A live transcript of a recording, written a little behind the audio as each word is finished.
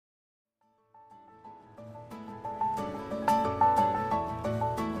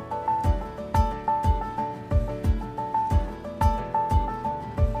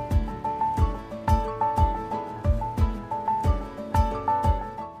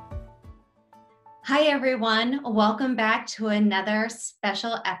Hi, everyone. Welcome back to another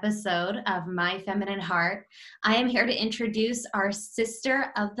special episode of My Feminine Heart. I am here to introduce our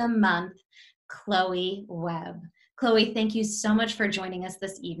Sister of the Month, Chloe Webb. Chloe, thank you so much for joining us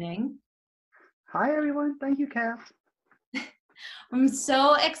this evening. Hi, everyone. Thank you, Cass. I'm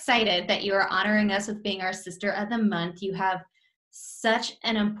so excited that you are honoring us with being our Sister of the Month. You have such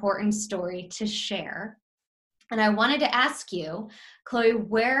an important story to share. And I wanted to ask you, Chloe,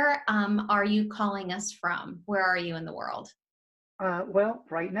 where are you calling us from? Where are you in the world? Well,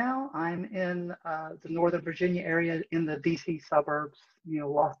 right now I'm in the Northern Virginia area in the DC suburbs,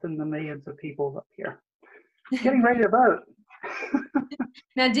 lost in the millions of people up here. Getting ready to vote.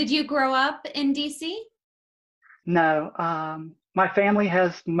 Now, did you grow up in DC? No, my family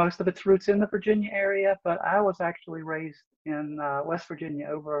has most of its roots in the Virginia area, but I was actually raised in West Virginia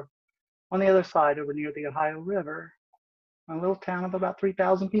over on the other side, over near the Ohio River, a little town of about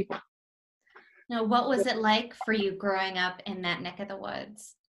 3,000 people. Now, what was it like for you growing up in that neck of the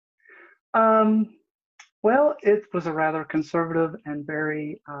woods? Um, well, it was a rather conservative and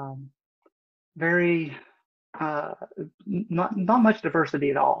very uh, not much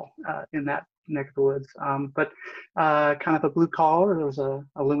diversity at all in that neck of the woods, but kind of a blue collar. There was a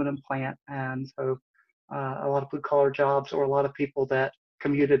aluminum plant, and so a lot of blue collar jobs, or a lot of people that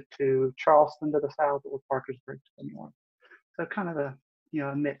commuted to Charleston to the south or Parkersburg to the north. So kind of a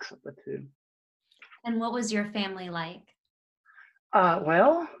mix of the two. And what was your family like?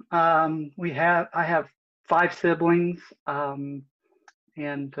 I have five siblings. And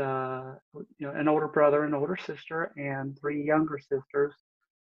an older brother, an older sister, and three younger sisters.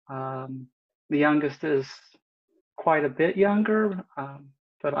 Um, the youngest is quite a bit younger,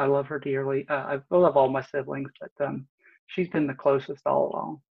 but I love her dearly. I love all my siblings, but she's been the closest all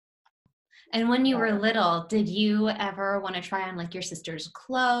along. And when you were Uh, little, did you ever want to try on like your sister's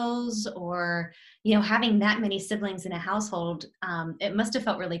clothes or, having that many siblings in a household, it must have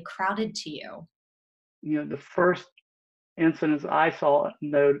felt really crowded to you. the first incidents I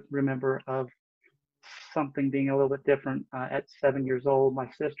remember of something being a little bit different at 7 years old. My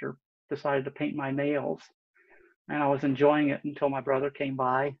sister decided to paint my nails, and I was enjoying it until my brother came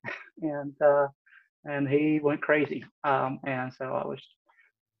by, and and he went crazy. And so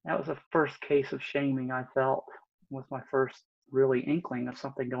that was the first case of shaming I felt, was my first really inkling of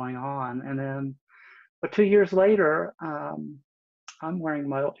something going on. And then, but 2 years later, I'm wearing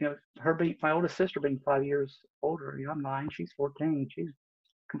my oldest sister being 5 years older. I'm 9, she's 14. She's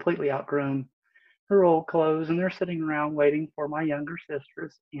completely outgrown her old clothes, and they're sitting around waiting for my younger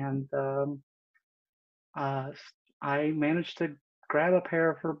sisters. And uh, I managed to grab a pair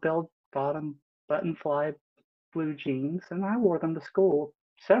of her bell bottom button fly blue jeans, and I wore them to school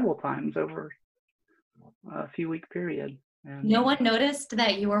several times over a few week period. And No one noticed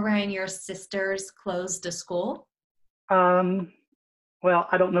that you were wearing your sister's clothes to school? um, well,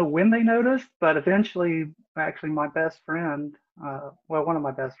 I don't know when they noticed, but eventually, actually, my best friend, one of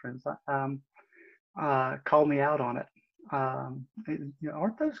my best friends, called me out on it.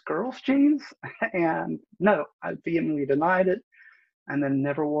 Aren't those girls' jeans? And no, I vehemently denied it, and then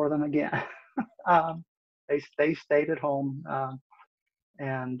never wore them again. um, they stayed at home.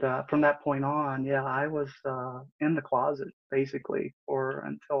 And from that point on, yeah, I was in the closet basically for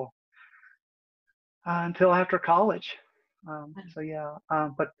until after college. So yeah,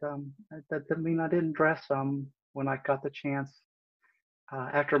 but that didn't mean I didn't dress when I got the chance.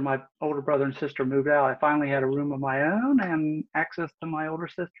 After my older brother and sister moved out, I finally had a room of my own and access to my older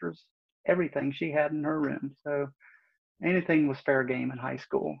sister's everything she had in her room. So anything was fair game in high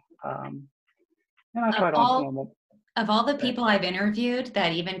school. And I Of tried on all formal. of all the people I've interviewed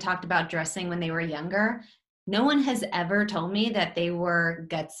that even talked about dressing when they were younger, no one has ever told me that they were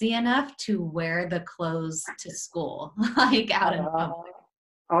gutsy enough to wear the clothes to school, like out in Uh, public.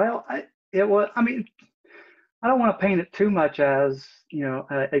 well, it was. I mean, I don't want to paint it too much as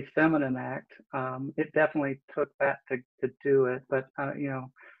a feminine act. It definitely took that to do it, but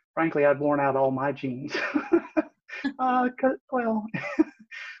frankly, I'd worn out all my jeans. Well,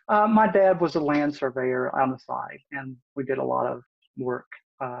 my dad was a land surveyor on the side, and we did a lot of work.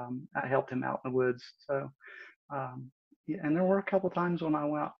 I helped him out in the woods, so um, yeah, and there were a couple times when I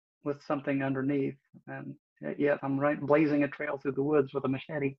went out with something underneath, and yet I'm right blazing a trail through the woods with a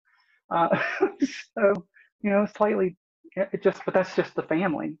machete. Uh, so slightly, but that's just the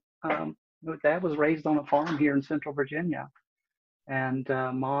family. Dad was raised on a farm here in Central Virginia, and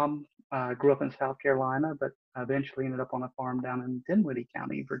mom grew up in South Carolina, but eventually ended up on a farm down in Dinwiddie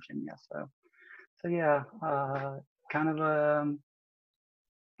County, Virginia. So yeah, kind of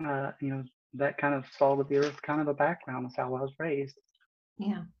uh, you know, that kind of salt of the earth kind of a background is how I was raised.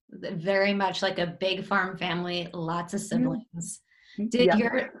 Yeah, very much like a big farm family, lots of Yeah. siblings. Mm, Did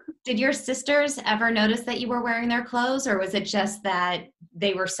yes. your sisters ever notice that you were wearing their clothes, or was it just that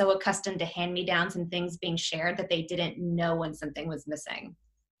they were so accustomed to hand-me-downs and things being shared that they didn't know when something was missing?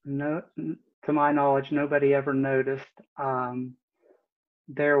 No, to my knowledge, nobody ever noticed.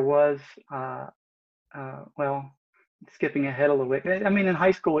 There was, uh, well, skipping ahead a little bit. I mean, in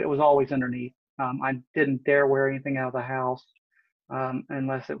high school, it was always underneath. I didn't dare wear anything out of the house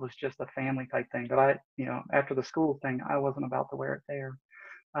unless it was just a family type thing. But after the school thing, I wasn't about to wear it there.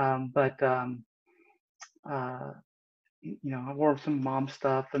 But uh, I wore some mom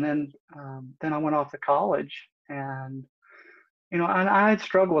stuff, and then I went off to college, and and I had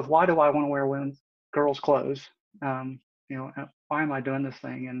struggled with why do I want to wear girls' clothes? Um, why am I doing this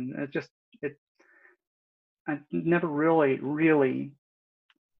thing? And it I never really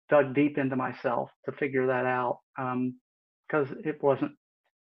dug deep into myself to figure that out because it wasn't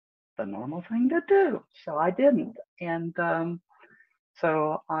the normal thing to do. So I didn't, and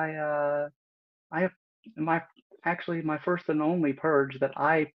so I have my actually my first and only purge that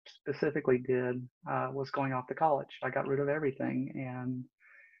I specifically did was going off to college. I got rid of everything and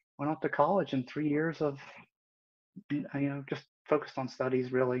went off to college in 3 years of just focused on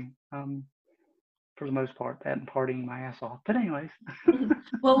studies really for the most part, that and partying my ass off. But anyways,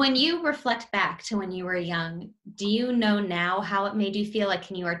 Well, when you reflect back to when you were young, do you know now how it made you feel? Like,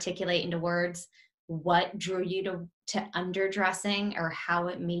 can you articulate into words what drew you to underdressing or how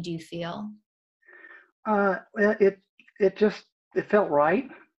it made you feel? well, it just it felt right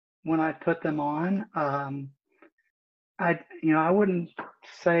when I put them on. I wouldn't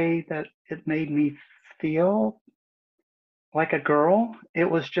say that it made me feel like a girl. It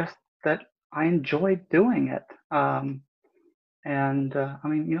was just that I enjoyed doing it. And I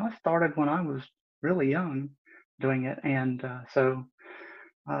mean, I started when I was really young doing it, and so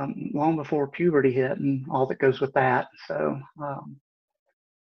long before puberty hit and all that goes with that. So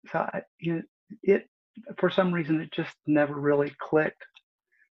it for some reason it just never really clicked,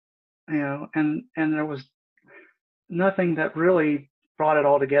 and there was nothing that really brought it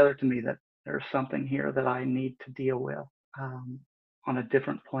all together to me that there's something here that I need to deal with um, on a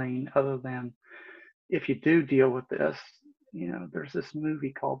different plane other than if you do deal with this, there's this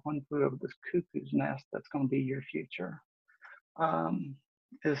movie called One Flew Over this Cuckoo's Nest that's going to be your future. Um,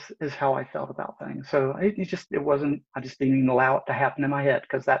 is how I felt about things. So it wasn't. I just didn't even allow it to happen in my head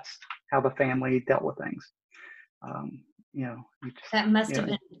because that's how the family dealt with things. You just That must have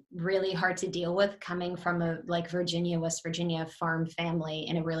been really hard to deal with coming from a like Virginia, West Virginia farm family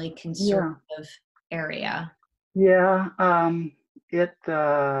in a really yeah conservative area. yeah.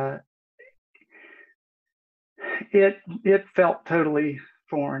 It it felt totally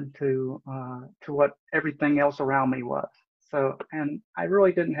foreign to what everything else around me was. So, and I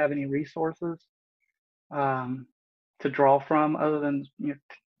really didn't have any resources um, to draw from other than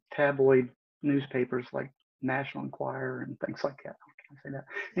tabloid newspapers like National Enquirer and things like that. Can I say that?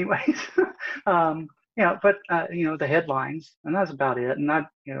 Anyways, but the headlines, and that's about it. And I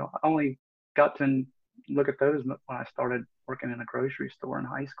only got to look at those when I started working in a grocery store in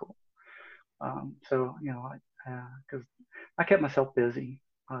high school. So because I kept myself busy.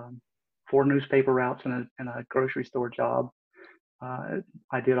 4 newspaper routes and a grocery store job.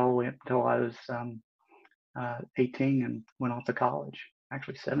 I did all the way up until I was 18 and went off to college.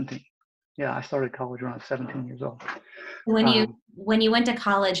 Actually, 17. Yeah, I started college when I was 17 years old. When you Um, when you went to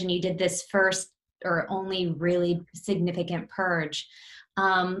college and you did this first or only really significant purge,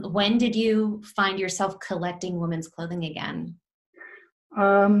 when did you find yourself collecting women's clothing again?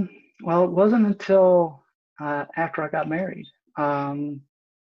 um, well, it wasn't until after I got married. Um,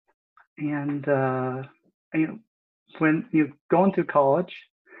 and when you going through college,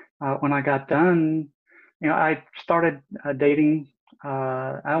 when I got done, I started dating.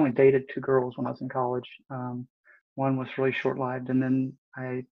 I only dated 2 girls when I was in college. One was really short-lived, and then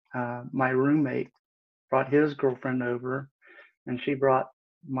my roommate brought his girlfriend over, and she brought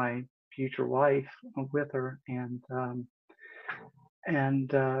my future wife with her, and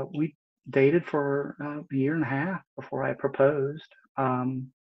we dated for a year and a half before I proposed.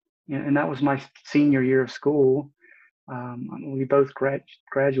 And that was my senior year of school. We both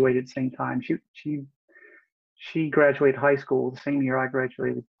graduated at the same time. She graduated high school the same year I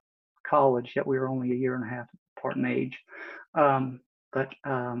graduated college, yet we were only a year and a half apart in age. But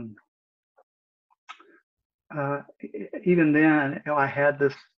even then, I had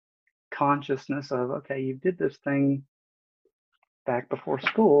this consciousness of, okay, you did this thing back before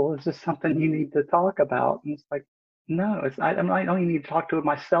school. Is this something you need to talk about? And it's like, no, I don't even need to talk to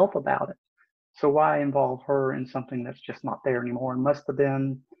myself about it. So why involve her in something that's just not there anymore? And must have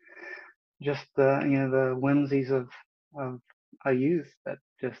been just the whimsies of a youth that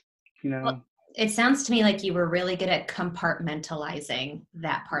just you Well, know. it sounds to me like you were really good at compartmentalizing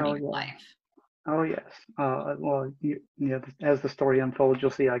that part of Oh your yeah. life. Oh yes. Well, as the story unfolds,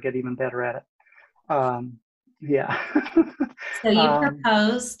 you'll see I get even better at it. Yeah. So you um,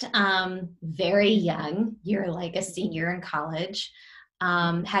 proposed very young. You're like a senior in college.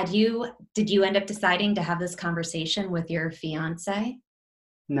 Did you end up deciding to have this conversation with your fiance?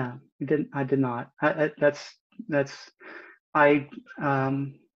 no, I didn't. I did not. That's I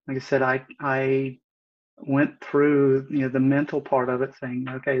like I said, I went through the mental part of it, saying,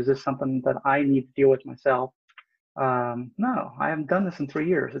 okay, is this something that I need to deal with myself? No, I haven't done this in 3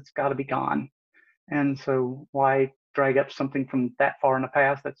 years. It's got to be gone. And so why drag up something from that far in the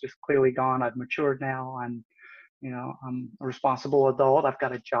past that's just clearly gone? I've matured now. I'm a responsible adult. I've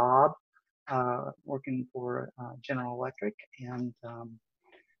got a job working for General Electric,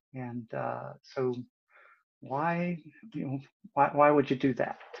 so why why would you do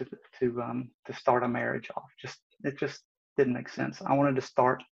that to start a marriage off? It just didn't make sense. I wanted to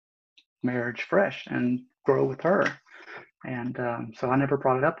start marriage fresh and grow with her, and so I never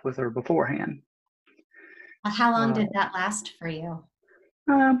brought it up with her beforehand. How long Uh, did that last for you?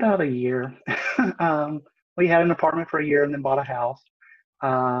 about a year. um, we had an apartment for a year and then bought a house.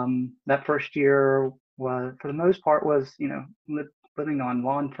 That first year was, for the most part, was living on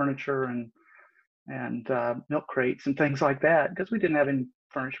lawn furniture and milk crates and things like that because we didn't have any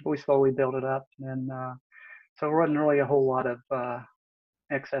furniture, but we slowly built it up. And so there wasn't really a whole lot of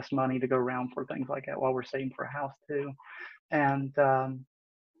excess money to go around for things like that while we're saving for a house too. And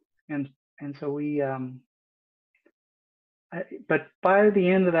and and so but by the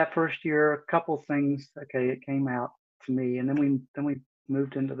end of that first year, a couple things, okay, it came out to me, and then we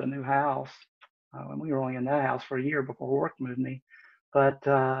moved into the new house, and we were only in that house for a year before work moved me. But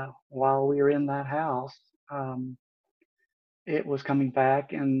while we were in that house, um, it was coming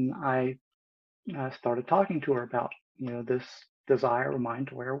back, and I started talking to her about this desire of mine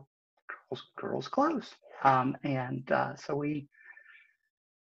to wear girls clothes, and so we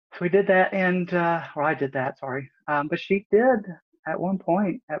did that, and or I did that, sorry. But she did at one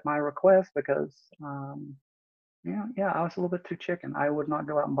point at my request because yeah, I was a little bit too chicken. I would not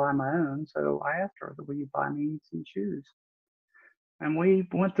go out and buy my own, so I asked her, "Will you buy me some shoes?" And we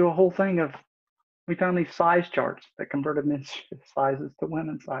went through a whole thing of we found these size charts that converted men's sizes to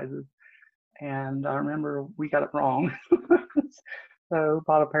women's sizes, and I remember we got it wrong. So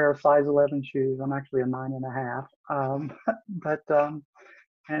bought a pair of size 11 shoes. I'm actually a 9.5. But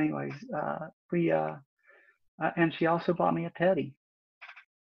anyways, we and she also bought me a teddy.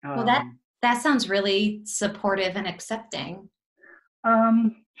 Well, that Um, that sounds really supportive and accepting.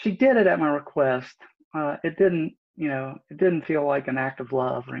 she did it at my request. It didn't feel like an act of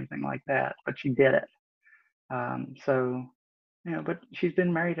love or anything like that, but she did it. So, but she's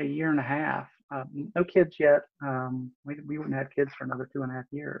been married a year and a half. No kids yet. We wouldn't have kids for another 2.5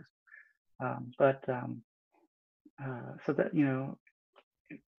 years. But so that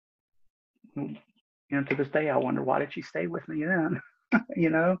to this day, I wonder why did she stay with me then? you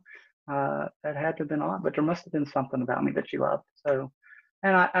know, that had to have been odd, but there must have been something about me that she loved. So,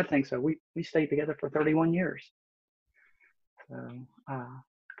 and I think so. We stayed together for 31 years. So,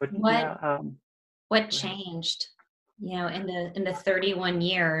 but What yeah, what go ahead. changed, in the 31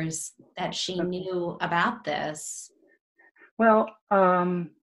 years that she Okay. knew about this? Well,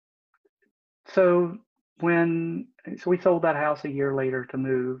 so when so we sold that house a year later to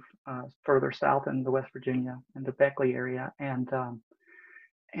move further south into West Virginia, in the Beckley area, and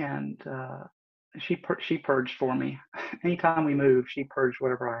she purged for me. Anytime we moved, she purged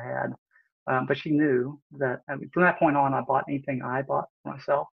whatever I had. But she knew that from that point on, I bought anything I bought for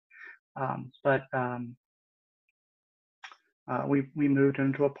myself. But we moved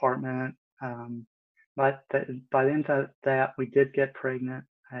into an apartment. But by the end of that, we did get pregnant,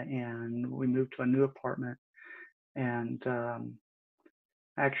 and we moved to a new apartment. And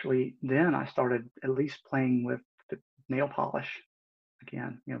actually, then I started at least playing with the nail polish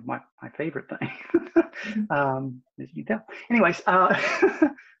again. My favorite thing. As you can tell. Anyways,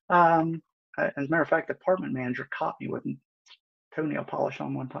 as a matter of fact, the apartment manager caught me with toenail polish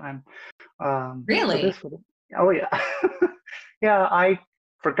on one time. So Really? this would, oh yeah, yeah. I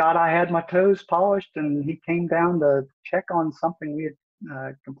forgot I had my toes polished, and he came down to check on something we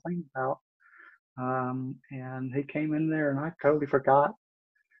had complained about. And he came in there, and I totally forgot.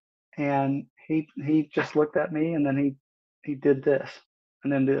 And he just looked at me, and then he did this,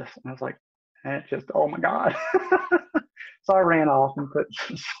 and then this, and I was like, And it just, oh my God. So I ran off and put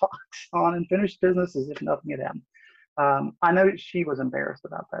some socks on and finished business as if nothing had happened. I know she was embarrassed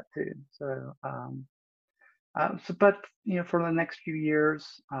about that too. But for the next few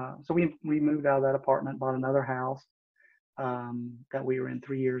years, so we moved out of that apartment, bought another house that we were in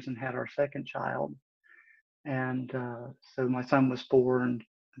 3 years, and had our second child. And so my son was 4 and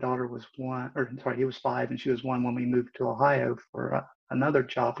the daughter was 1, or sorry, he was 5 and she was 1 when we moved to Ohio for another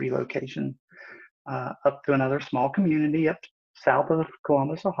job relocation up to another small community up south of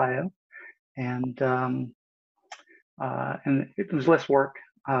Columbus, Ohio. And it was less work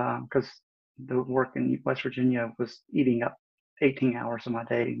because the work in West Virginia was eating up 18 hours of my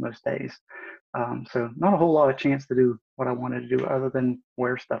day most days. So not a whole lot of chance to do what I wanted to do other than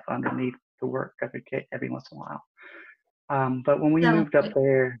wear stuff underneath the work every once in a while. But when we moved up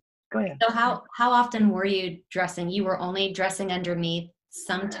there, go ahead. So how often were you dressing? You were only dressing underneath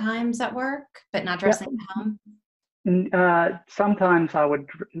sometimes at work, but not dressing at home? Sometimes I would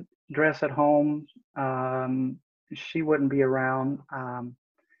dress at home. She wouldn't be around.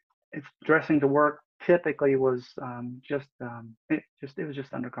 If dressing to work typically was it was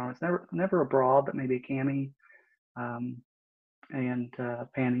just undergarments. Never a bra, but maybe a cami, and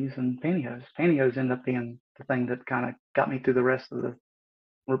panties and pantyhose. Pantyhose ended up being the thing that kind of got me through the rest of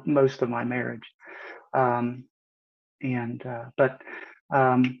most of my marriage. Why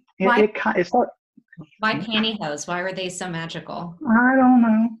pantyhose? Why were they so magical? I don't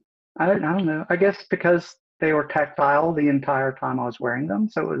know. I don't know. I guess because they were tactile the entire time I was wearing them,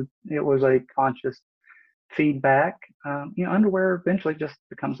 so it was a conscious feedback. Underwear eventually just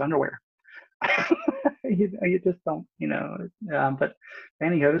becomes underwear. You just don't, but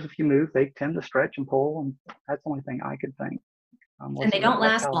pantyhose, if you move, they tend to stretch and pull, and that's the only thing I could think. And they don't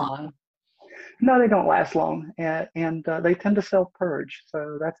last long. No, they don't last long, and they tend to self-purge.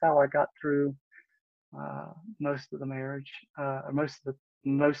 So that's how I got through most of the marriage, most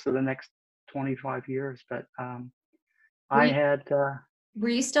of the next 25 years. But I had. Were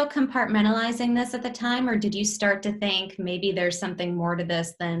you still compartmentalizing this at the time, or did you start to think maybe there's something more to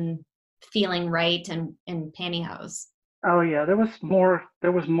this than feeling right in pantyhose? Oh yeah, there was more.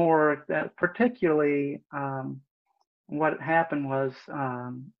 That particularly what happened was,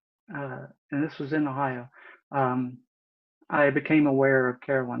 and this was in Ohio. I became aware of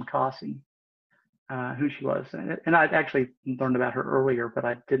Carolyn Cossie, who she was, and I'd actually learned about her earlier, but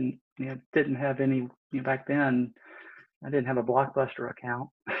I didn't have any back then. I didn't have a Blockbuster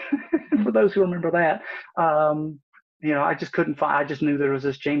account. For those who remember that, I just couldn't find. I just knew there was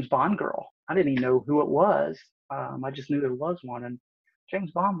this James Bond girl. I didn't even know who it was. I just knew there was one, and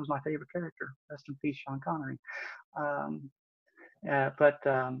James Bond was my favorite character. Rest in peace, Sean Connery.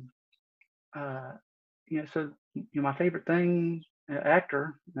 So my favorite thing,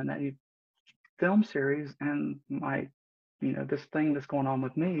 actor, and that film series, and my, this thing that's going on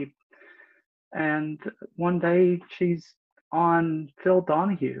with me. And one day she's on Phil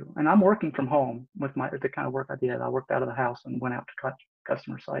Donahue, and I'm working from home with the kind of work I did. I worked out of the house and went out to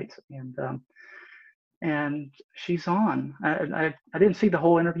customer sites, and she's on. I didn't see the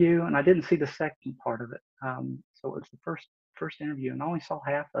whole interview, and I didn't see the second part of it. So it was the first interview, and I only saw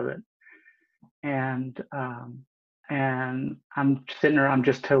half of it. And I'm sitting there, I'm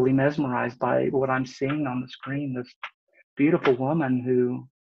just totally mesmerized by what I'm seeing on the screen. This beautiful woman who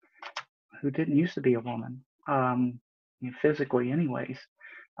didn't used to be a woman, physically, anyways.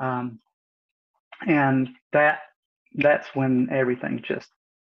 And that's when everything just,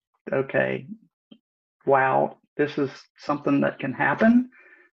 okay, wow, this is something that can happen.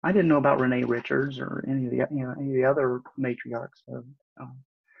 I didn't know about Renee Richards or any of the other matriarchs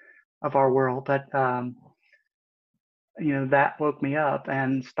of our world, but that woke me up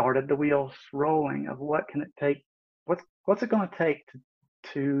and started the wheels rolling of what can it take, what's it going to take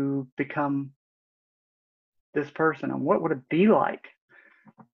to become this person, and what would it be like?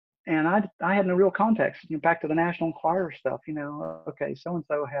 And I had no real context. Back to the National Enquirer stuff. Okay, so and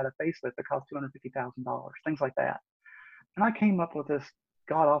so had a facelift that cost $250,000, things like that. And I came up with this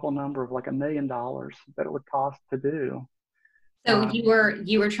god awful number of like $1 million that it would cost to do. So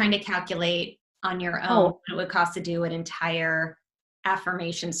you were trying to calculate on your own what it would cost to do an entire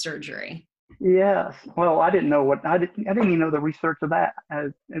affirmation surgery. Yes. Well, I didn't know I didn't even know the research of that.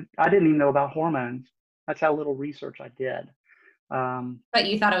 I didn't even know about hormones. That's how little research I did. But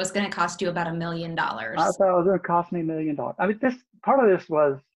you thought it was going to cost you about $1 million. I thought it was going to cost me $1 million. I mean, this part of this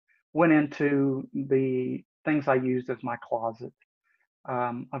went into the things I used as my closet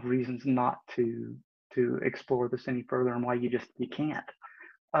of reasons not to explore this any further, and why you can't.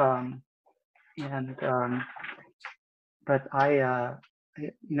 But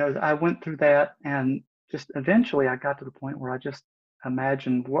I went through that, and just eventually I got to the point where I just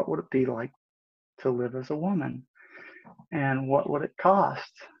imagined what would it be like to live as a woman, and what would it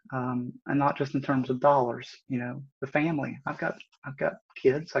cost, and not just in terms of dollars. The family. I've got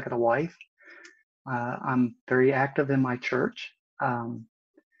kids. I got a wife. I'm very active in my church, and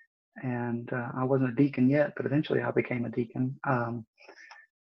I wasn't a deacon yet, but eventually I became a deacon.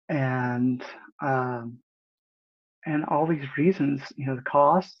 And um, and all these reasons, the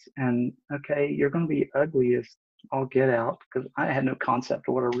costs, and okay, you're going to be ugly as all get out, because I had no concept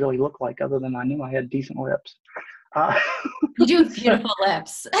of what I really looked like, other than I knew I had decent lips. Uh, You do have so, beautiful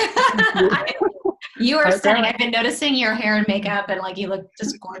lips. You are stunning. I've been noticing your hair and makeup, and like you look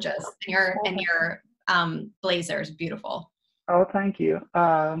just gorgeous. And your blazer is beautiful. oh, thank you.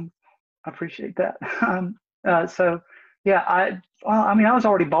 I appreciate that. So yeah, I mean, I was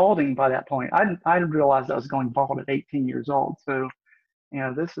already balding by that point. I didn't realize I was going bald at 18 years old. So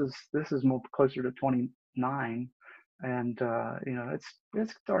this is more closer to 29, and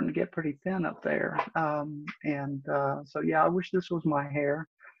it's starting to get pretty thin up there. And so yeah, I wish this was my hair.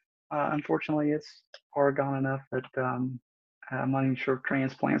 Unfortunately, it's far gone enough that I'm not even sure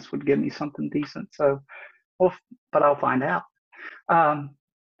transplants would give me something decent. So, well, but I'll find out. Um,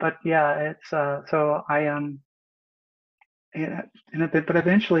 but yeah, it's so I and but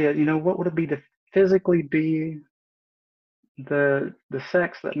eventually, what would it be to physically be the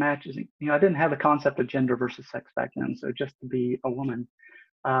sex that matches? I didn't have the concept of gender versus sex back then, so just to be a woman,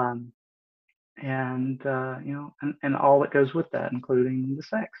 um, and and all that goes with that, including the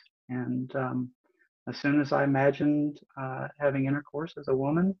sex. And as soon as I imagined having intercourse as a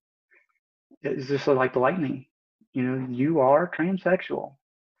woman, it's just like lightning. You are transsexual.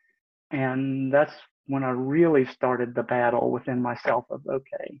 And that's when I really started the battle within myself of,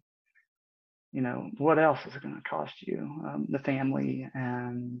 okay, what else is it going to cost you? The family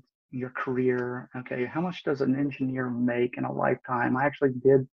and your career. Okay, how much does an engineer make in a lifetime? I actually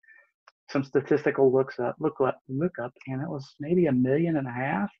did some statistical look up, and it was maybe 1.5 million,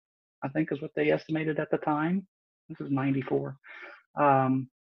 I think is what they estimated at the time. This is 94.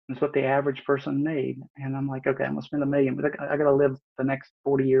 Is what the average person made. And I'm like, okay, I'm gonna spend 1 million, but I got to live the next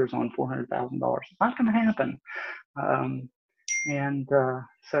 40 years on $400,000. It's not gonna happen. Um, and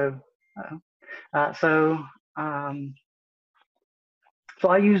so, uh, so, um, so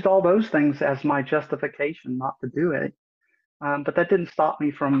I used all those things as my justification not to do it. But that didn't stop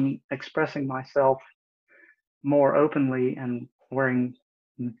me from expressing myself more openly and wearing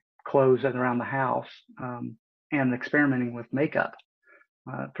clothes around the house, and experimenting with makeup.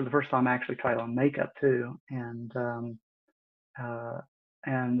 For the first time, I actually tried on makeup too, uh,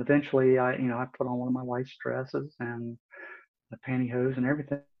 and eventually, I put on one of my wife's dresses and the pantyhose and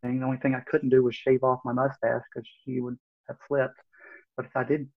everything. The only thing I couldn't do was shave off my mustache, because she would have flipped. But if I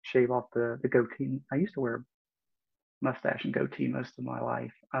did shave off the goatee, I used to wear mustache and goatee most of my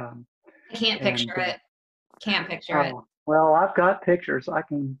life. I can't And picture it. Can't picture it. Oh, well, I've got pictures. I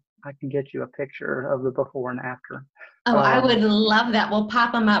can get you a picture of the before and after. Oh, I Um, would love that. We'll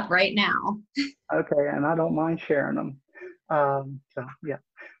pop them up right now. okay, and I don't mind sharing them. So yeah,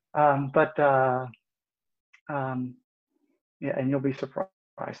 but um, yeah, and you'll be surprised.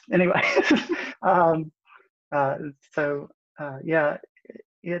 Anyway, um, uh, so yeah,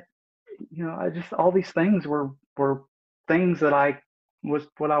 it I just, all these things were things that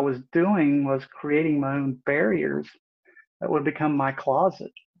what I was doing was creating my own barriers that would become my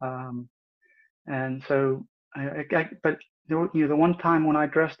closet. Um, and so, but the one time when I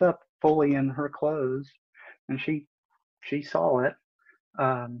dressed up fully in her clothes, and she saw it,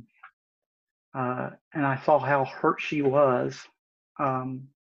 um, and I saw how hurt she was, um,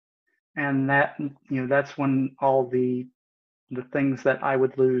 and that's when all the things that I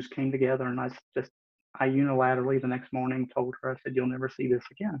would lose came together, and I unilaterally the next morning told her, I said, "You'll never see this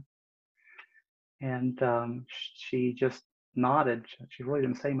again." And she just nodded. She really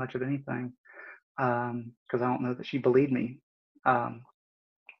didn't say much of anything, because I don't know that she believed me. Um,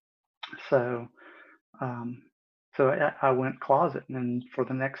 so um, so I went closet, and for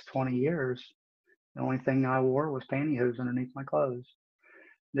the next 20 years, the only thing I wore was pantyhose underneath my clothes.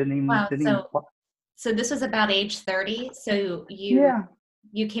 Didn't even Wow. didn't even. So this was about age 30. So Yeah,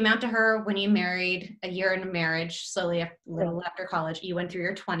 you came out to her when you married, a year into marriage, slowly a yeah, little after college. You went through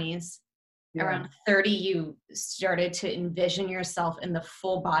your 20s. yeah. Around 30, you started to envision yourself in the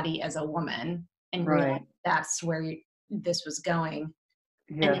full body as a woman and realize Right. that's where this was going.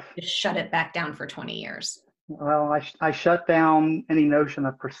 And then Yes. you shut it back down for 20 years. Well, I shut down any notion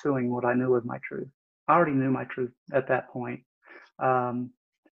of pursuing what I knew was my truth. I already knew my truth at that point. Um,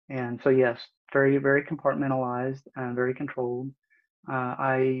 and so, yes, very, very compartmentalized and very controlled.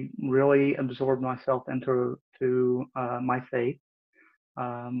 I really absorbed myself into my faith.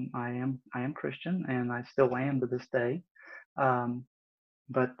 I am Christian, and I still am to this day. Um,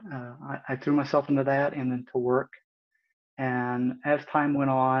 but I threw myself into that and into work. And as time went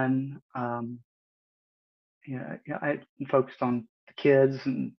on, I focused on the kids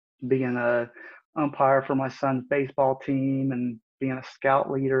and being a umpire for my son's baseball team and being a scout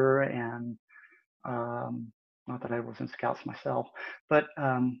leader and not that I was in scouts myself, but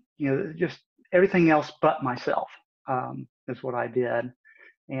just everything else but myself is what I did,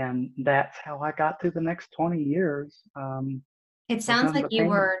 and that's how I got through the next 20 years It with sounds nothing like but pain.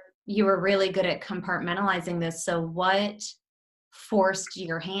 you were really good at compartmentalizing this. So what forced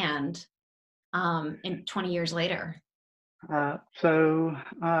your hand in 20 years later? So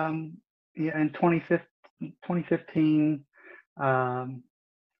yeah, in 2015, um,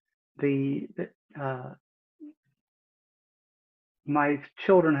 the uh, my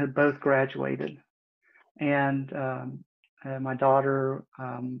children had both graduated, and my daughter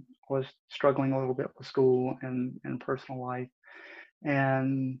was struggling a little bit with school and personal life.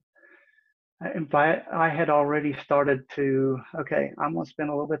 And I had already started to, okay, I'm going to spend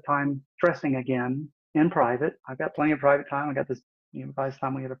a little bit of time dressing again in private. I've got plenty of private time. I got this, by this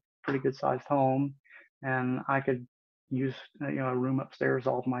time we had a pretty good sized home, and I could use, a room upstairs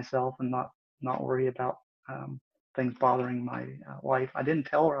all to myself and not worry about things bothering my wife. I didn't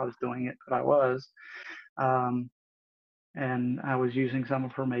tell her I was doing it, but I was. Um, and I was using some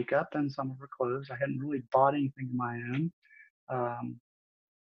of her makeup and some of her clothes. I hadn't really bought anything of my own. Um,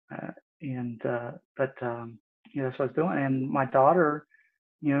 uh, and but That's what I was doing. And my daughter,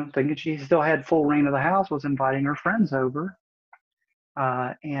 thinking she still had full reign of the house, was inviting her friends over,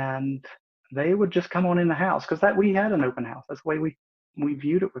 and they would just come on in the house because that we had an open house. That's the way we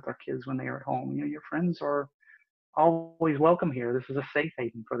viewed it with our kids when they were at home. Your friends are always welcome here. This is a safe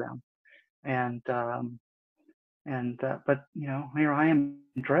haven for them. And but here I am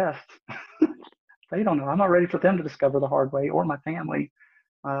dressed. They don't know. I'm not ready for them to discover the hard way, or my family,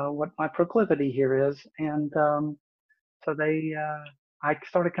 what my proclivity here is. And so I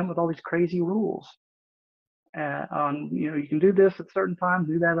started coming with all these crazy rules. On you can do this at certain times,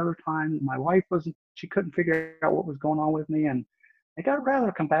 do that other times. My wife wasn't. She couldn't figure out what was going on with me, and it got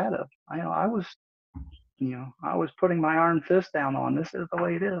rather combative. I was putting my iron fist down on this is the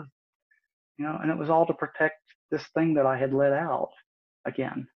way it is. And it was all to protect this thing that I had let out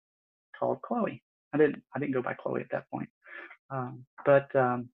again, called Chloe. I didn't go by Chloe at that point. But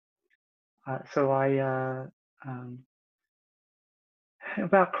so I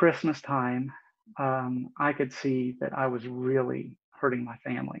About Christmas time, I could see that I was really hurting my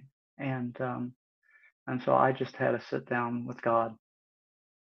family, and so I just had to sit down with God,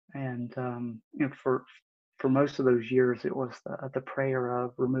 and for most of those years, it was the prayer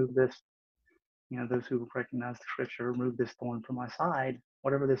of remove this. Those who recognize the scripture, remove this thorn from my side,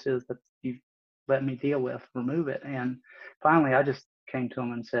 whatever this is that you let me deal with, remove it. And finally, I just came to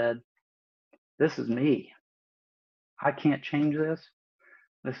him and said, this is me. I can't change this.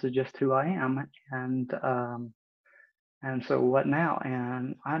 This is just who I am. And so what now?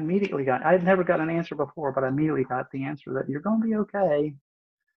 And I had never got an answer before, but I immediately got the answer that you're going to be okay.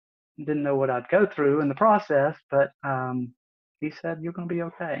 Didn't know what I'd go through in the process, but he said, you're going to be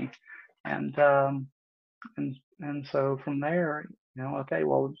okay. And, and so from there, okay,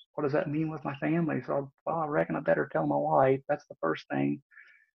 well, what does that mean with my family? So, well, I reckon I better tell my wife. That's the first thing.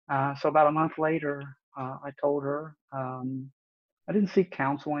 So about a month later, I told her. I didn't seek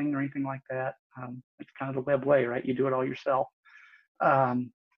counseling or anything like that. It's kind of the web way, right? You do it all yourself.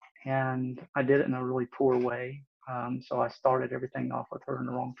 Um, and I did it in a really poor way. So I started everything off with her in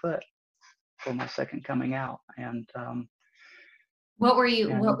the wrong foot for my second coming out. What were you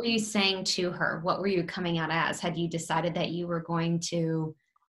And saying to her? What were you coming out as? Had you decided that you were going to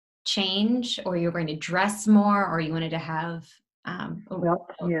change, or you were going to dress more, or you wanted to have Well,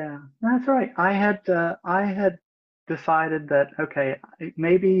 yeah, that's right. I had decided that, okay,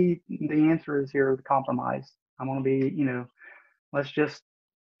 maybe the answer is here, the compromise. I'm going to be, let's just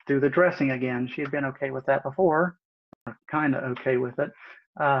do the dressing again. She had been okay with that before, kind of okay with it.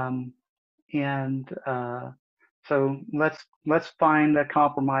 Um, and So let's find a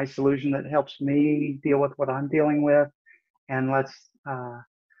compromise solution that helps me deal with what I'm dealing with, and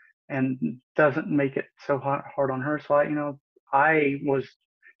and doesn't make it so hard on her. So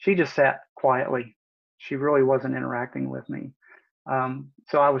she just sat quietly. She really wasn't interacting with me.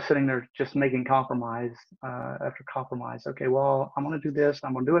 So I was sitting there just making compromise after compromise. Okay, well, I'm going to do this.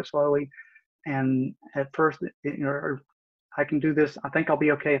 I'm going to do it slowly. And at first, I can do this. I think I'll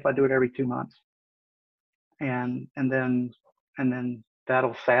be okay if I do it every 2 months. And then and then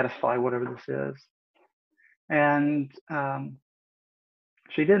that'll satisfy whatever this is. And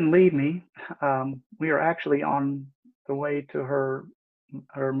she didn't leave me. We were actually on the way to her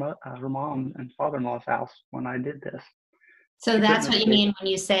mom and father-in-law's house when I did this. So She couldn't that's what you escape. mean when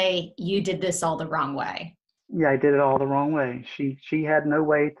you say you did this all the wrong way. Yeah, I did it all the wrong way. She had no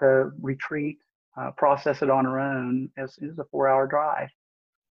way to retreat, process it on her own. It was a 4-hour drive.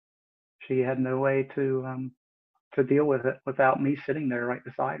 She had no way to deal with it without me sitting there right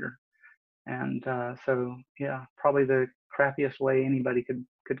beside her. And so, yeah, probably the crappiest way anybody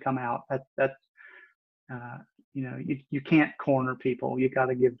could come out. That you can't corner people. You got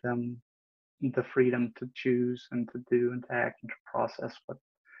to give them the freedom to choose and to do and to act and to process what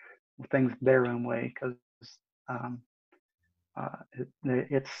things their own way. Because um,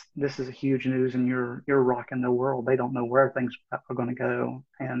 this is a huge news, and you're rocking the world. They don't know where things are going to go,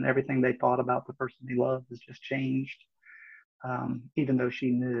 and everything they thought about the person they loved has just changed. Even though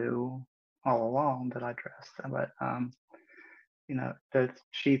she knew all along that I dressed, but that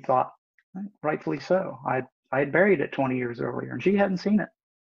she thought, rightfully so, I had buried it 20 years earlier, and she hadn't seen it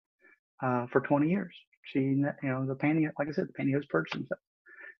for 20 years. She, the pantyhose, like I said, the pantyhose purged themselves,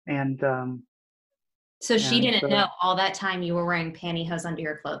 and so she didn't so, know all that time you were wearing pantyhose under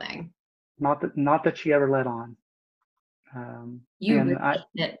your clothing. not that she ever let on. You and really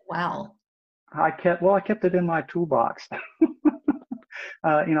did it well. I kept it in my toolbox.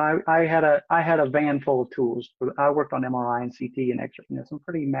 I had a van full of tools. I worked on MRI and CT and X-ray. Some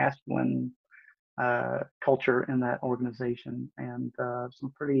pretty masculine culture in that organization, and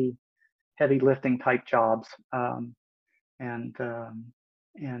some pretty heavy lifting type jobs. And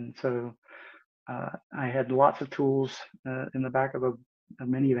so I had lots of tools in the back of a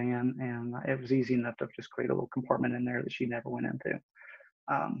minivan, and it was easy enough to just create a little compartment in there that she never went into.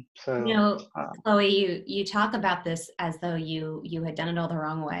 Chloe, you talk about this as though you had done it all the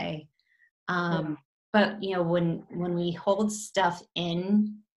wrong way. Yeah. But when we hold stuff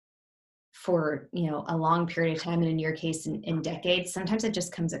in for a long period of time, and in your case in decades, sometimes it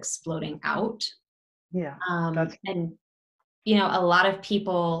just comes exploding out. Yeah. And a lot of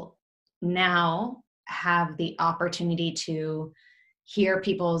people now have the opportunity to hear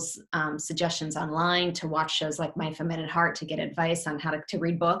people's suggestions online, to watch shows like My Feminine Heart, to get advice on how to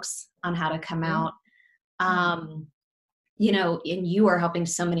read books on how to come out. And you are helping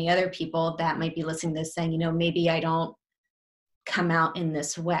so many other people that might be listening to this saying, maybe I don't come out in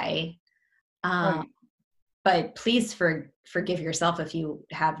this way. Right. But please forgive yourself if you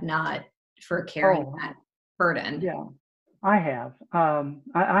have not, for carrying that burden. Yeah, I have. I'm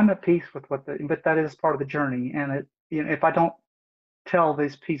at peace with but that is part of the journey. And if I don't tell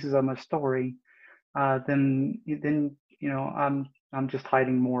these pieces of my story, then I'm just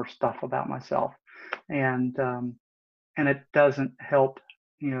hiding more stuff about myself, and it doesn't help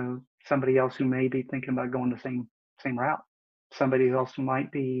somebody else who may be thinking about going the same route. Somebody else who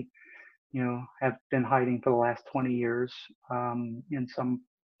might be have been hiding for the last 20 years in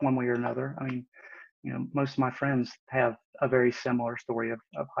one way or another. I mean, most of my friends have a very similar story of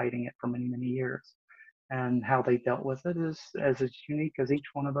hiding it for many, many years. And how they dealt with it is as unique as each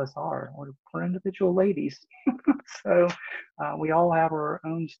one of us are. We're individual ladies. So we all have our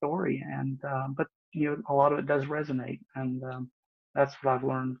own story. And but a lot of it does resonate. And that's what I've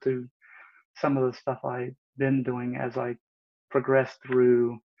learned through some of the stuff I've been doing as I progress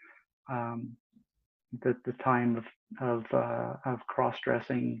through the time of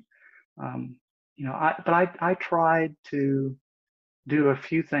cross-dressing. I tried to do a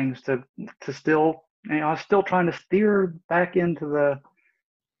few things to still, I was still trying to steer back into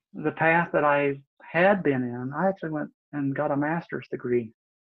the path that I had been in. I actually went and got a master's degree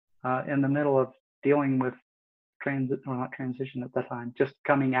in the middle of dealing with not transition at that time, just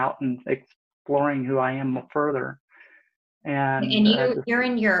coming out and exploring who I am further. And you're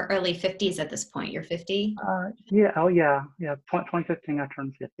in your early 50s at this point. You're 50? Yeah. Oh, yeah. Yeah. 2015, I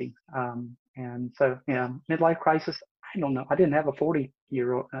turned 50. And so, midlife crisis. I don't know. I didn't have a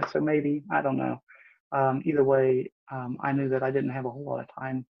 40-year-old, so maybe, I don't know. Either way, I knew that I didn't have a whole lot of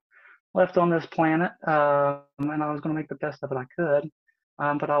time left on this planet, and I was going to make the best of it I could.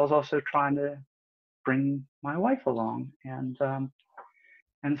 But I was also trying to bring my wife along, and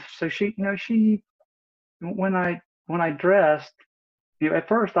so she, when I dressed, at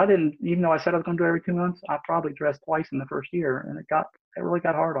first I didn't, even though I said I was going to do it every 2 months, I probably dressed twice in the first year, and it really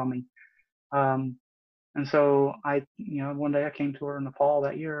got hard on me. And so one day I came to her in the fall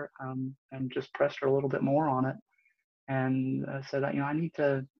that year, and just pressed her a little bit more on it, and said, I need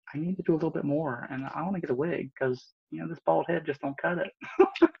to do a little bit more, and I want to get a wig because this bald head just don't cut it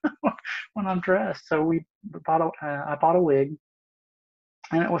when I'm dressed. So I bought a wig,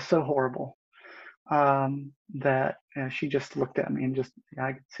 And it was so horrible that she just looked at me and just,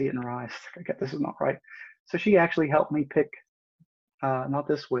 I could see it in her eyes. Okay, this is not right. So she actually helped me pick, not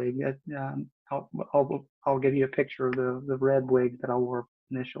this wig. I'll give you a picture of the red wig that I wore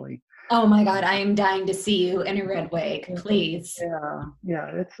initially. Oh my God, I am dying to see you in a red wig, please. Yeah,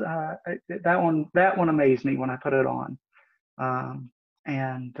 it's that one amazed me when I put it on. Um,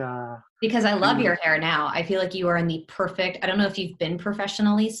 and Because I love and your hair now. I feel like you are in the perfect, I don't know if you've been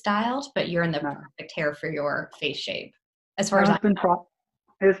professionally styled, but you're in the no, perfect hair for your face shape, as far no, as I know.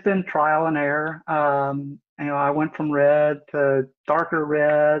 it's been trial and error. I went from red to darker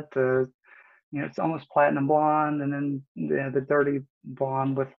red to, it's almost platinum blonde, and then the dirty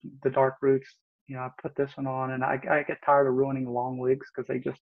blonde with the dark roots. I put this one on, and I get tired of ruining long wigs because they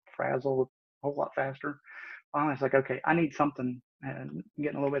just frazzle a whole lot faster. I was like, okay, I need something. And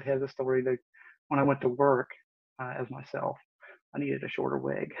getting a little bit ahead of the story, when I went to work as myself, I needed a shorter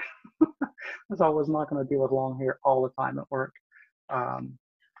wig because I was not going to deal with long hair all the time at work. Um,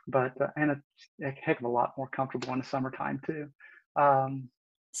 but and it's a heck of a lot more comfortable in the summertime too. Um,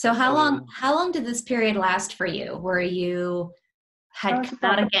 So so how long did this period last for you where you had it's come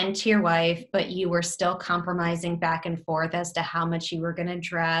out about again to your wife, but you were still compromising back and forth as to how much you were going to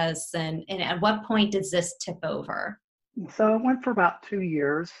dress? And at what point does this tip over? so it went for about 2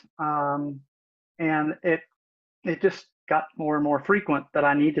 years, and it just got more and more frequent that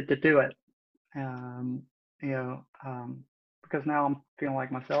I needed to do it. Um, you know, because now I'm feeling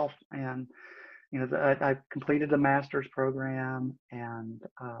like myself, and I completed a master's program, and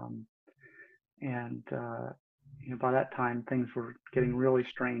by that time things were getting really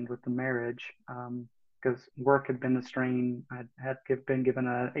strained with the marriage, because work had been the strain. Been given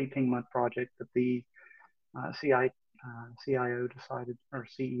an 18-month project that the CIO decided, or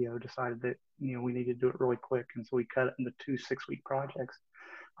CEO decided, that we needed to do it really quick, and so we cut it into 2 6-week projects.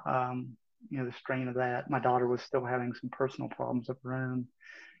 Um, the strain of that. My daughter was still having some personal problems of her own,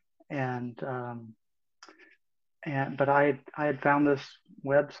 and but I had found this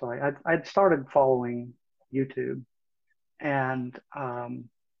website. I'd started following YouTube, and uh,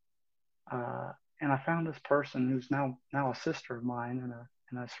 and I found this person who's now a sister of mine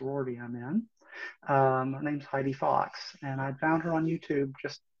in a sorority I'm in. Her name's Heidi Fox, and I found her on YouTube.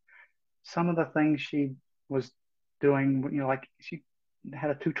 Just some of the things she was doing, like she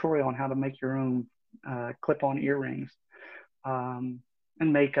had a tutorial on how to make your own clip-on earrings, um,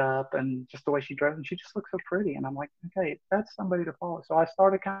 and makeup, and just the way she dressed, and she just looked so pretty. And I'm like, okay, that's somebody to follow. So I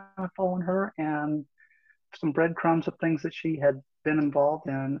started kind of following her, and some breadcrumbs of things that she had been involved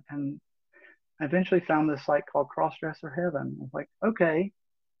in, and I eventually found this site called Crossdresser Heaven. I was like, okay,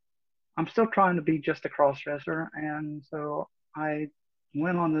 I'm still trying to be just a crossdresser, and so I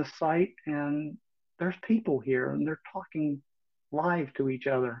went on this site, and there's people here, and they're talking live to each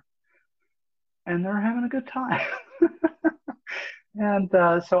other, and they're having a good time. And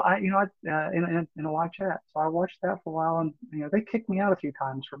so in a live chat. So I watched that for a while, and they kicked me out a few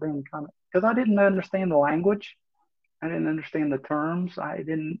times for being kind of, because I didn't understand the language, I didn't understand the terms, I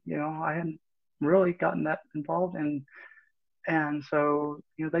didn't, I hadn't really gotten that involved, and so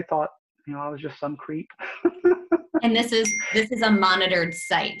they thought I was just some creep. And this is a monitored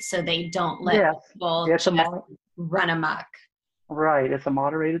site, so they don't let Yes, people it's just a mod, run amok. right. It's a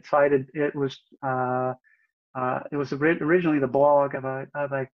moderated site. It was originally the blog of a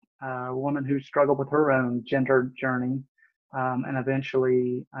woman who struggled with her own gender journey, and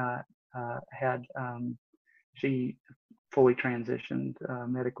eventually had she fully transitioned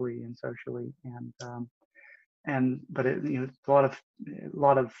medically and socially, and but it's a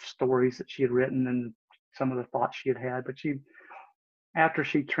lot of stories that she had written, and some of the thoughts she had had. But after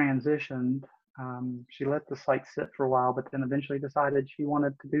she transitioned, she let the site sit for a while, but then eventually decided she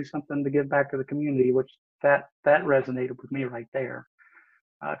wanted to do something to give back to the community, which that resonated with me right there,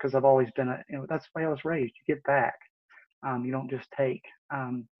 because I've always been that's the way I was raised. You give back, you don't just take,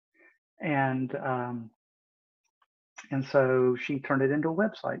 and um, and so she turned it into a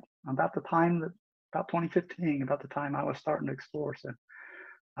website about 2015, about the time I was starting to explore. So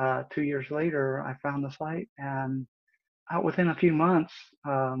 2 years later, I found the site, and within a few months,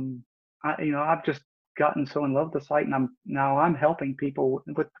 I've just gotten so in love with the site, and I'm helping people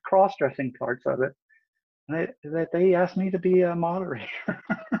with the cross-dressing parts of it. And they asked me to be a moderator,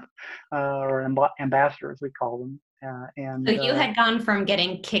 or ambassador, as we call them. So you had gone from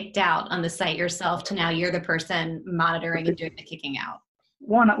getting kicked out on the site yourself to now you're the person monitoring and doing the kicking out.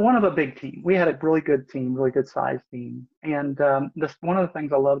 One of a big team. We had a really good team, really good sized team. And this one of the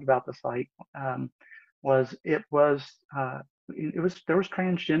things I loved about the site, was it was there was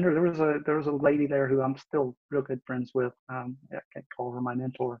transgender. There was a lady there who I'm still real good friends with. I can't call her my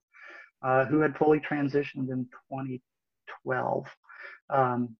mentor, who had fully transitioned in 2012,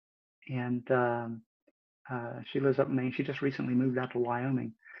 and she lives up in Maine. She just recently moved out to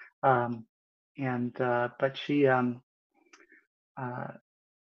Wyoming, but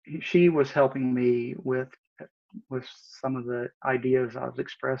she was helping me with some of the ideas I was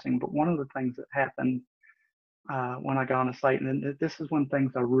expressing. But one of the things that happened when I got on the site, and this is when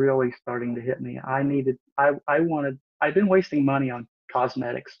things are really starting to hit me. I'd been wasting money on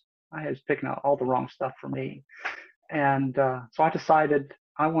cosmetics. I was picking out all the wrong stuff for me. And so I decided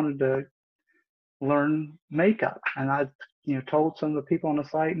I wanted to learn makeup. And I, told some of the people on the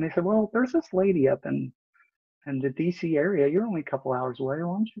site, and they said, well, there's this lady up in the DC area. You're only a couple hours away.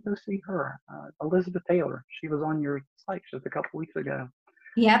 Why don't you go see her? Elizabeth Taylor. She was on your site just a couple weeks ago.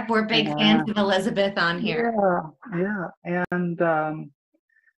 Yep, we're big fans of Elizabeth on here. Yeah. And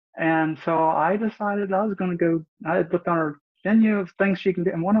so I decided I was going to go. I had looked on her menu of things she can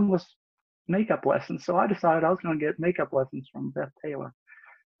do, and one of them was makeup lessons. So I decided I was going to get makeup lessons from Beth Taylor.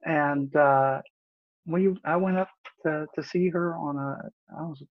 And I went up to see her on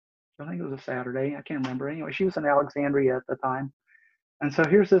I think it was a Saturday. I can't remember. Anyway, she was in Alexandria at the time. And so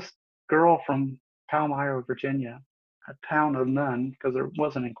here's this girl from Palmyra, Virginia, a town of none because it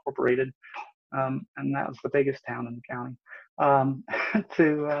wasn't incorporated. And that was the biggest town in the county,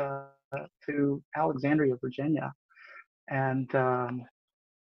 to Alexandria, Virginia. And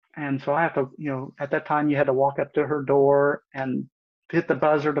so I have to, at that time you had to walk up to her door and hit the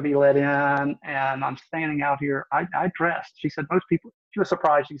buzzer to be let in. And I'm standing out here. I dressed. She said, she was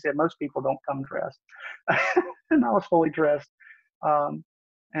surprised. She said, most people don't come dressed. And I was fully dressed.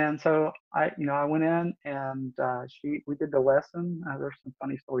 And so I went in and we did the lesson. There's some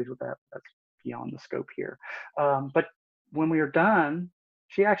funny stories with that. That's beyond the scope here. But when we were done,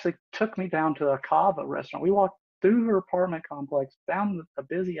 she actually took me down to a Cava restaurant. We walked through her apartment complex, down a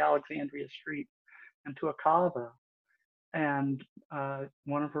busy Alexandria street, and to a Cava. And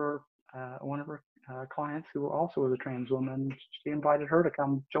one of her clients, who also was a trans woman, she invited her to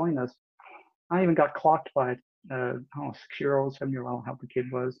come join us. I even got clocked by a 6-year-old, 7-year-old, I don't know how the kid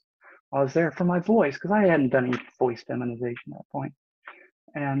was. I was there for my voice because I hadn't done any voice feminization at that point.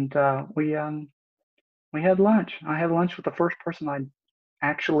 And we had lunch. I had lunch with the first person I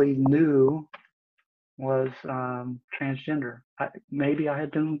actually knew was transgender. Maybe I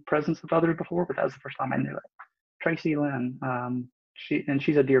had been in the presence of others before, but that was the first time I knew it. Tracy Lynn.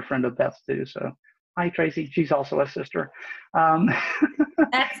 She's a dear friend of Beth's too. So hi, Tracy. She's also a sister.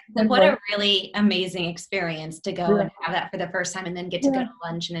 What a really amazing experience to go and have that for the first time, and then get to go to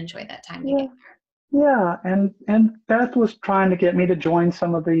lunch and enjoy that time together. Yeah, and Beth was trying to get me to join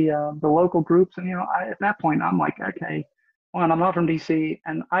some of the local groups, and at that point I'm like, okay, one, I'm not from DC,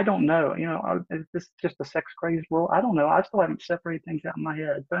 and I don't know, is this just a sex crazed world? I don't know. I still haven't separated things out in my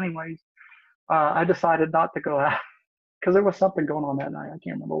head. But anyways, I decided not to go out because there was something going on that night. I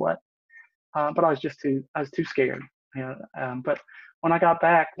can't remember what, but I was too scared. But when I got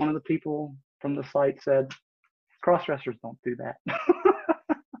back, one of the people from the site said, cross-dressers don't do that.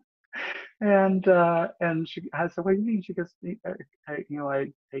 And I said, what do you mean? She goes, the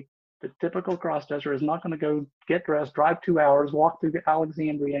typical cross-dresser is not going to go get dressed, drive 2 hours, walk through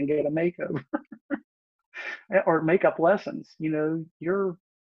Alexandria and get a makeover or makeup lessons. You're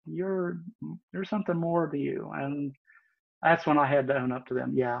there's something more to you. And that's when I had to own up to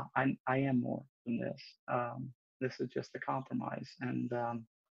them. Yeah, I am more than this. This is just a compromise. And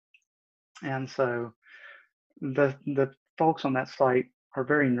so the folks on that site are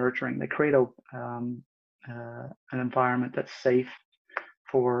very nurturing. They create an environment that's safe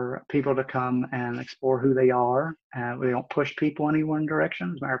for people to come and explore who they are. We don't push people any one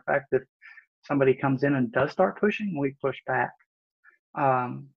direction. As a matter of fact, if somebody comes in and does start pushing, we push back.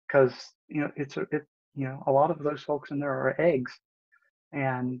 Because a lot of those folks in there are eggs,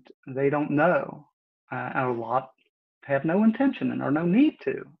 and they don't know, and a lot have no intention and or no need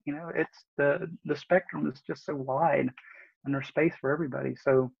to. It's the spectrum is just so wide, and there's space for everybody.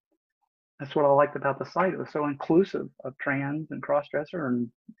 So that's what I liked about the site. It was so inclusive of trans and cross-dresser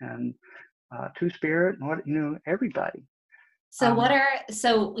and two-spirit and everybody. So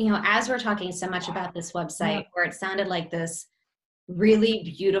as we're talking so much about this website, where it sounded like this really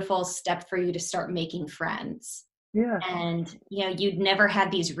beautiful step for you to start making friends. Yeah. And you'd never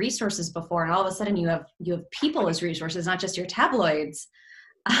had these resources before, and all of a sudden you have people as resources, not just your tabloids.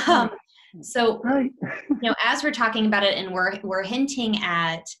 So right. As we're talking about it, and we're hinting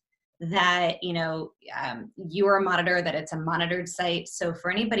at that, you are a monitor, that it's a monitored site. So for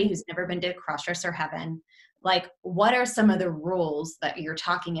anybody who's never been to Crossdresser Heaven, like, what are some of the rules that you're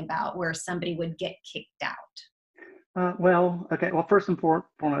talking about where somebody would get kicked out? Well, okay. Well, first and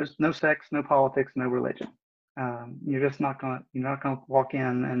foremost, no sex, no politics, no religion. You're not gonna walk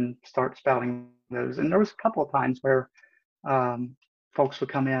in and start spouting those. And there was a couple of times where um, folks would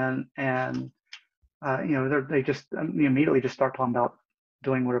come in and they just immediately just start talking about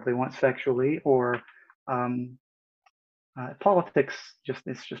doing whatever they want sexually, or politics.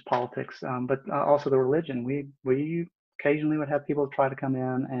 It's just politics. But also the religion. We occasionally would have people try to come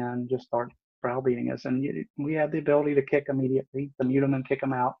in and just start browbeating us, and we had the ability to kick immediately, to mute them and kick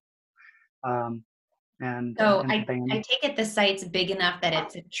them out, um, So and to ban I them. take it the site's big enough that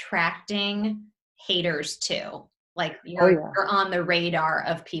it's attracting haters too. Like Oh yeah, you're on the radar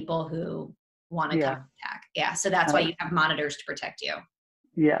of people who want to come yeah. back. Yeah. So that's why Uh, you have monitors to protect you.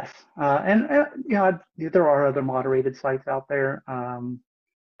 yes, and there are other moderated sites out there, and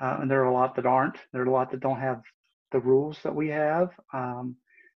there are a lot that aren't. There are a lot that don't have the rules that we have.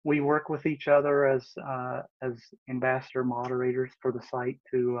 We work with each other as ambassador moderators for the site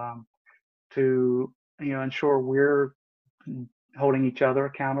to ensure we're holding each other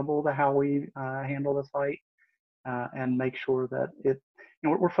accountable to how we handle the site, and make sure that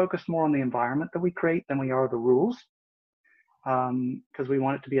we're focused more on the environment that we create than we are the rules, because we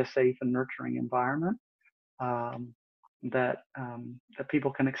want it to be a safe and nurturing environment, um, that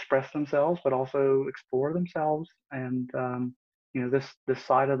people can express themselves, but also explore themselves, and this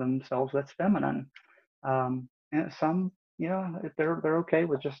side of themselves that's feminine. And some, if they're okay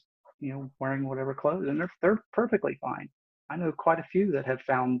with just wearing whatever clothes, and they're perfectly fine. I know quite a few that have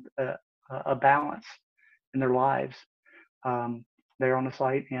found a balance in their lives, um, there on the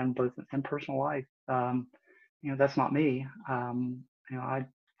site and both in personal life. That's not me. I've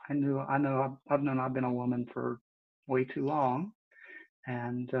known I've been a woman for way too long,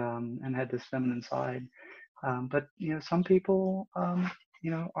 and had this feminine side. But some people,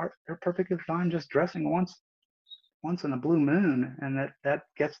 they're perfectly fine just dressing once in a blue moon, and that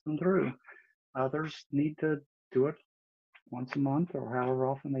gets them through. Others need to do it once a month or however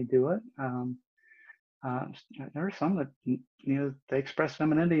often they do it. Uh, there are some that they express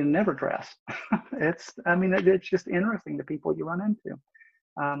femininity and never dress. It's just interesting to people you run into,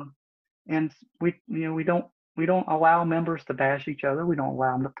 um, and we don't allow members to bash each other. We don't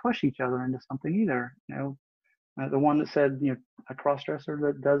allow them to push each other into something either. The one that said a crossdresser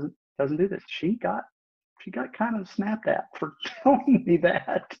that doesn't do this, she got kind of snapped at for telling me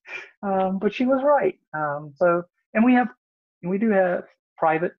that, but she was right. And we do have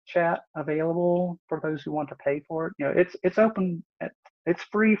private chat available for those who want to pay for it. It's open, it's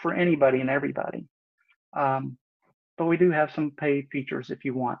free for anybody and everybody. Um, but we do have some paid features if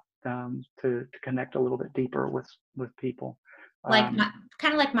you want, to connect a little bit deeper with people. Like Um,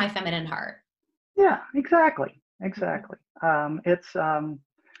 kind of like My Feminine Heart. yeah, exactly. It's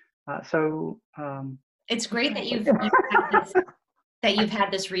so It's great that exactly. you've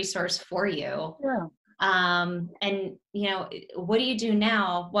had this resource for you. Yeah. And what do you do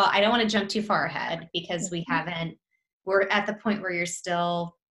now? Well, I don't want to jump too far ahead because we're at the point where you're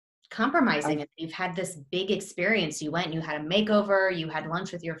still I, compromising and you've had this big experience. You had a makeover, you had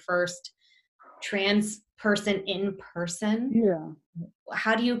lunch with your first trans person in person. yeah.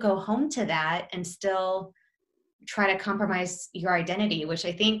 How do you go home to that and still try to compromise your identity, which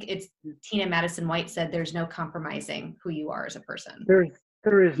I think it's Tina Madison White said, there's no compromising who you are as a person.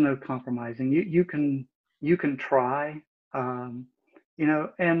 There is no compromising. You can try, um,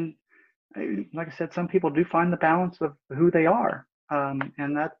 and like I said, some people do find the balance of who they are,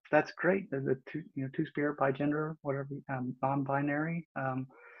 and that's great. The two spirit, bigender, whatever, non-binary. I'm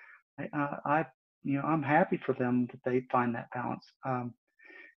happy for them that they find that balance.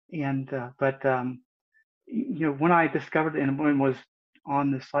 And but when I discovered it and when was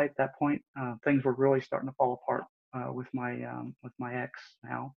on the site at that point, things were really starting to fall apart with my ex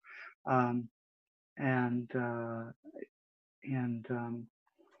now, um, and and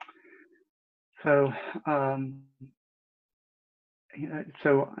so um,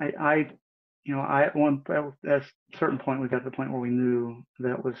 so I at a certain point we got to the point where we knew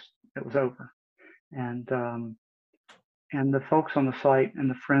that it was over, and the folks on the site and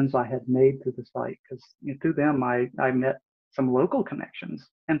the friends I had made through the site, because through them I met some local connections,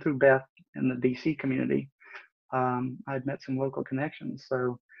 and through Beth in the DC community, I'd met some local connections.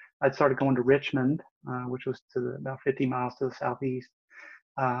 So I'd started going to Richmond, which was about 50 miles to the southeast,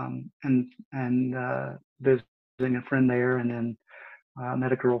 and visiting a friend there, and then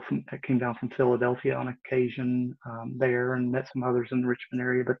met a girl that came down from Philadelphia on occasion there, and met some others in the Richmond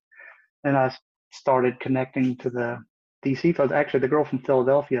area. But then I started connecting to the DC folks. Actually, the girl from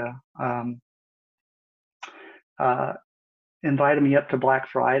Philadelphia, invited me up to Black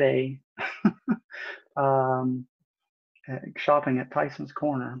Friday, um, shopping at Tyson's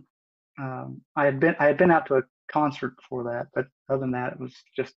Corner. I had been out to a concert before that, but other than that, it was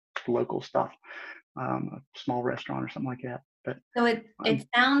just local stuff, a small restaurant or something like that. But So it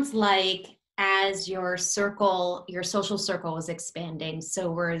sounds like as your social circle was expanding,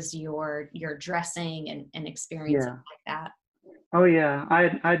 so was your dressing and experiences yeah, like that. oh yeah,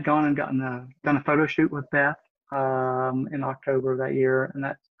 I'd gone and done a photo shoot with Beth in October of that year, and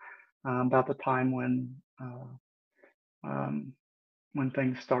that's about the time um, when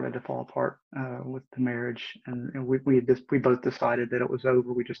things started to fall apart with the marriage, and we both decided that it was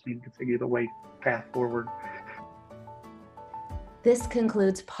over. We just needed to figure the path forward. This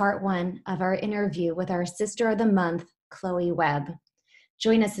concludes part 1 of our interview with our Sister of the Month, Chloe Webb.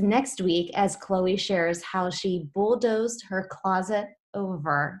 Join us next week as Chloe shares how she bulldozed her closet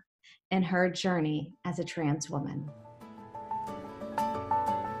over in her journey as a trans woman.